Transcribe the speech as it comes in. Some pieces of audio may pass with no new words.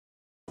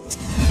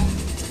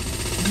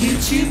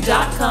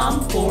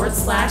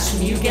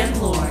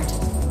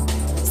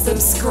youtube.com/MugenLord.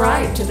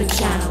 Subscribe to the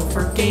channel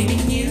for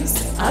gaming news,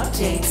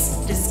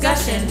 updates,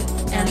 discussion,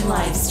 and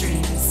live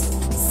streams.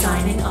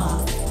 Signing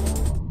off.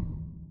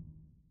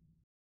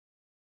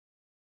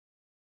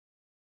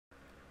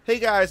 Hey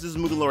guys, this is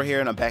MugenLord here,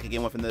 and I'm back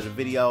again with another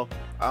video.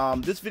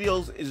 This video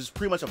is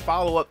pretty much a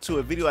follow-up to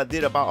a video I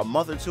did about a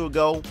month or two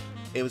ago.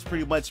 It was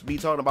pretty much me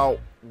talking about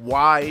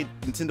why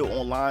Nintendo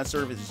Online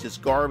service is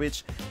just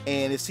garbage,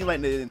 and it seemed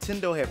like the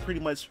Nintendo had pretty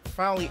much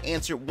finally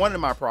answered one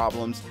of my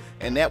problems,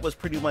 and that was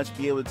pretty much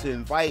be able to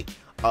invite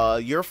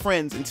your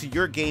friends into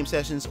your game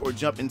sessions or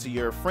jump into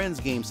your friends'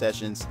 game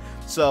sessions.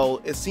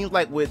 So it seems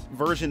like with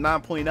version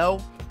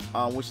 9.0,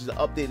 which is an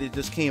update that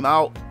just came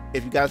out,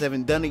 if you guys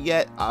haven't done it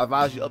yet, I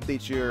advise you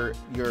update your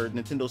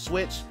Nintendo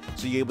Switch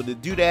so you're able to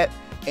do that.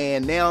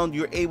 And now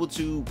you're able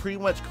to pretty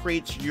much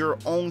create your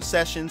own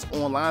sessions,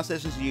 online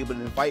sessions. You're able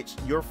to invite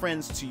your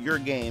friends to your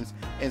games,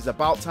 and it's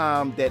about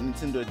time that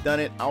Nintendo had done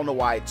it. I don't know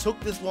why it took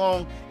this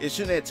long. It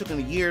shouldn't have taken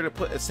a year to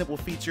put a simple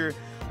feature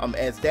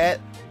as that,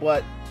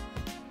 but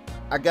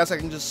I guess I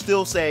can just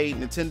still say,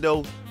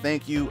 Nintendo,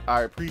 thank you,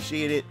 I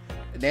appreciate it.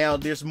 Now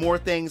there's more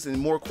things and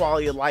more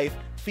quality of life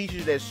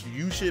features that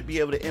you should be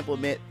able to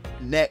implement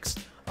next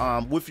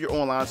with your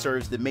online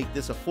service to make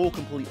this a full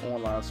complete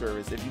online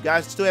service. If you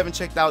guys still haven't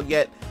checked out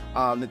yet,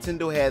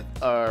 Nintendo had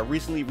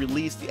recently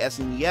released the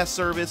SNES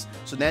service,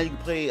 so now you can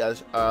play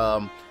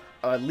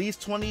at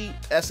least 20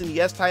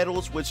 SNES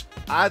titles, which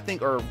I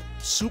think are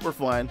super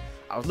fun.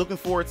 I was looking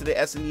forward to the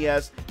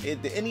SNES.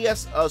 The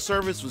NES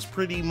service was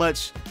pretty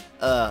much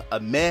a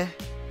meh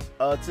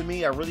to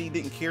me. I really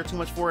didn't care too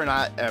much for it, and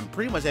I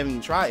pretty much haven't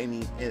even tried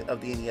any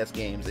of the NES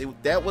games.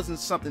 That wasn't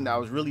something that I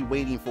was really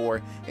waiting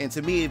for, and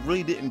to me it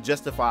really didn't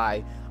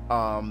justify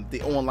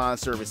the online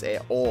service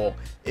at all.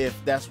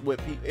 If that's what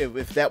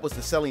if that was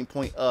the selling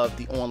point of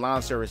the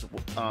online service,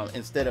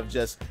 instead of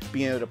just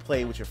being able to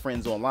play with your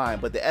friends online.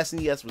 But the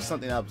SNES was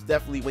something I was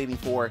definitely waiting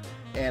for,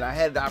 and I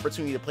had the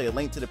opportunity to play A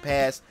Link to the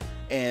Past,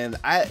 and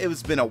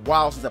it's been a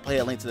while since I played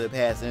A Link to the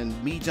Past, and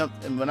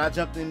when I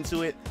jumped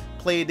into it,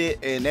 played it,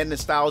 and that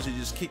nostalgia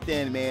just kicked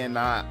in, man.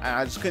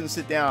 I just couldn't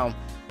sit down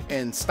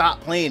and stop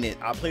playing it.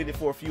 I played it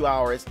for a few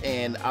hours,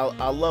 and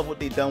I love what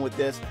they've done with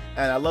this,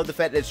 and I love the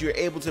fact that you're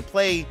able to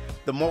play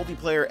the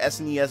multiplayer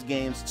SNES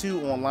games too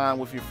online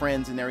with your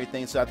friends and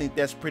everything. So I think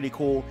that's pretty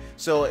cool.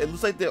 So it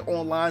looks like the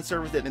online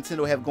service that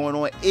Nintendo have going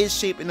on is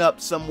shaping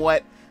up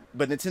somewhat,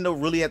 but Nintendo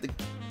really have to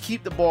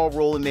keep the ball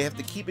rolling. They have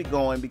to keep it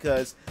going,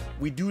 because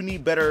we do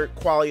need better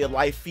quality of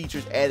life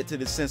features added to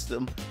the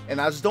system,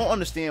 and I just don't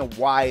understand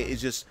why it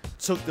just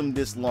took them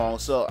this long.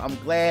 So I'm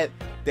glad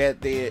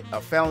that they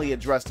finally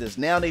addressed this.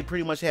 Now they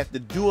pretty much have to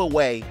do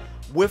away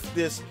with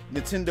this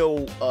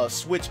Nintendo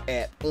Switch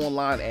app,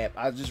 online app.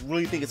 I just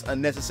really think it's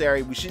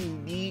unnecessary. We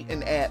shouldn't need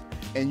an app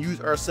and use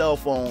our cell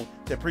phone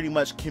to pretty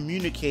much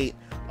communicate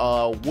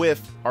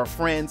with our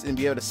friends and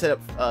be able to set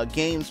up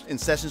games and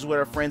sessions with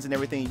our friends and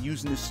everything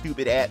using this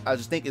stupid app. I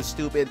just think it's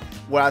stupid.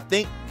 What I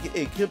think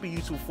it could be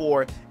useful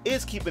for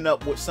is keeping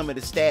up with some of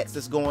the stats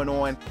that's going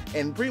on,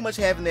 and pretty much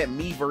having that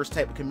Miiverse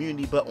type of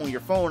community, but on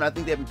your phone. I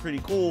think that'd be pretty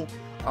cool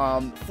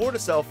for the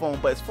cell phone.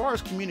 But as far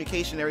as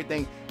communication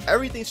and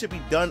everything should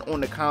be done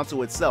on the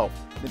console itself.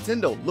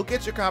 Nintendo, look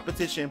at your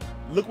competition,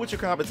 look what your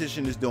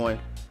competition is doing,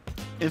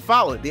 and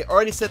follow it. They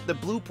already set the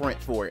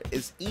blueprint for it.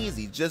 It's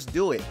easy, just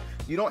do it.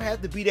 You don't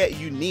have to be that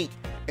unique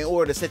in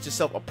order to set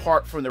yourself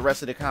apart from the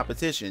rest of the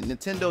competition.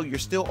 Nintendo, you're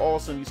still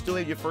awesome. You still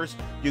have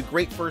your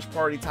great first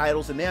party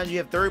titles, and now you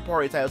have third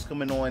party titles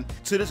coming on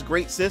to this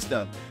great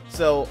system.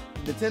 So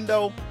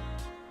Nintendo,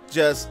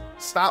 just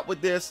stop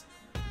with this.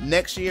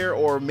 Next year,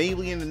 or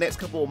maybe in the next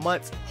couple of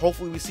months,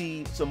 hopefully we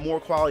see some more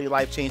quality of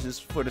life changes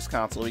for this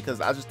console, because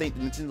I just think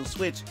the Nintendo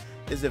Switch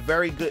is a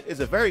very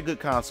good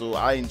console.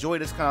 I enjoy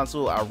this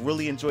console. I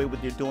really enjoy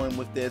what they're doing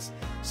with this.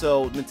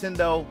 So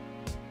Nintendo,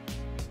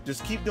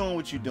 just keep doing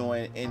what you're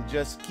doing and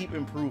just keep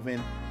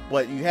improving,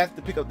 but you have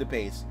to pick up the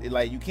pace.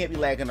 Like, you can't be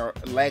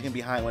lagging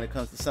behind when it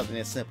comes to something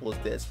as simple as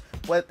this.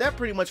 But that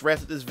pretty much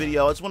wraps up this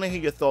video. I just want to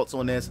hear your thoughts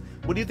on this.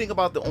 What do you think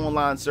about the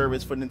online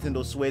service for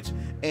Nintendo Switch?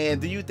 And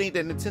do you think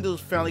that Nintendo's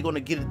finally going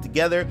to get it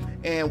together?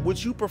 And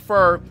would you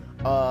prefer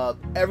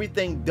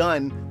everything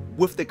done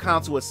with the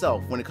console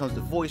itself when it comes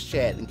to voice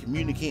chat and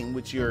communicating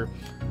with your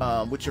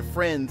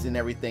friends and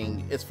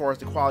everything, as far as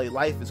the quality of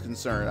life is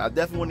concerned? I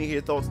definitely want to hear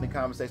your thoughts in the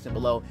comment section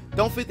below.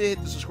 Don't forget to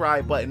hit the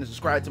subscribe button and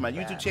subscribe to my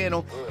YouTube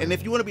channel. And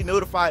if you want to be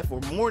notified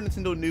for more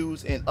Nintendo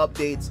news and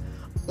updates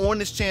on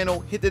this channel,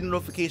 hit the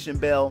notification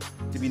bell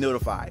to be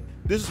notified.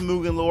 This is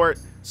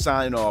MugenLord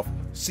signing off.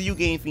 See you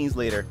Game Fiends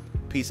later.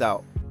 Peace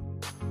out.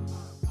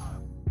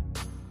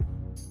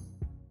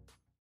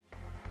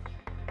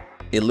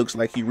 It looks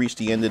like you reached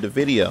the end of the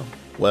video.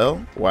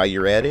 Well, while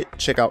you're at it,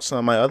 check out some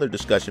of my other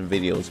discussion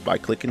videos by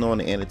clicking on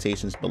the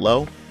annotations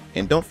below,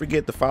 and don't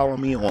forget to follow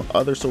me on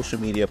other social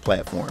media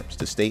platforms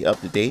to stay up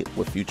to date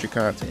with future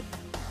content.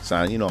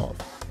 Signing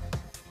off.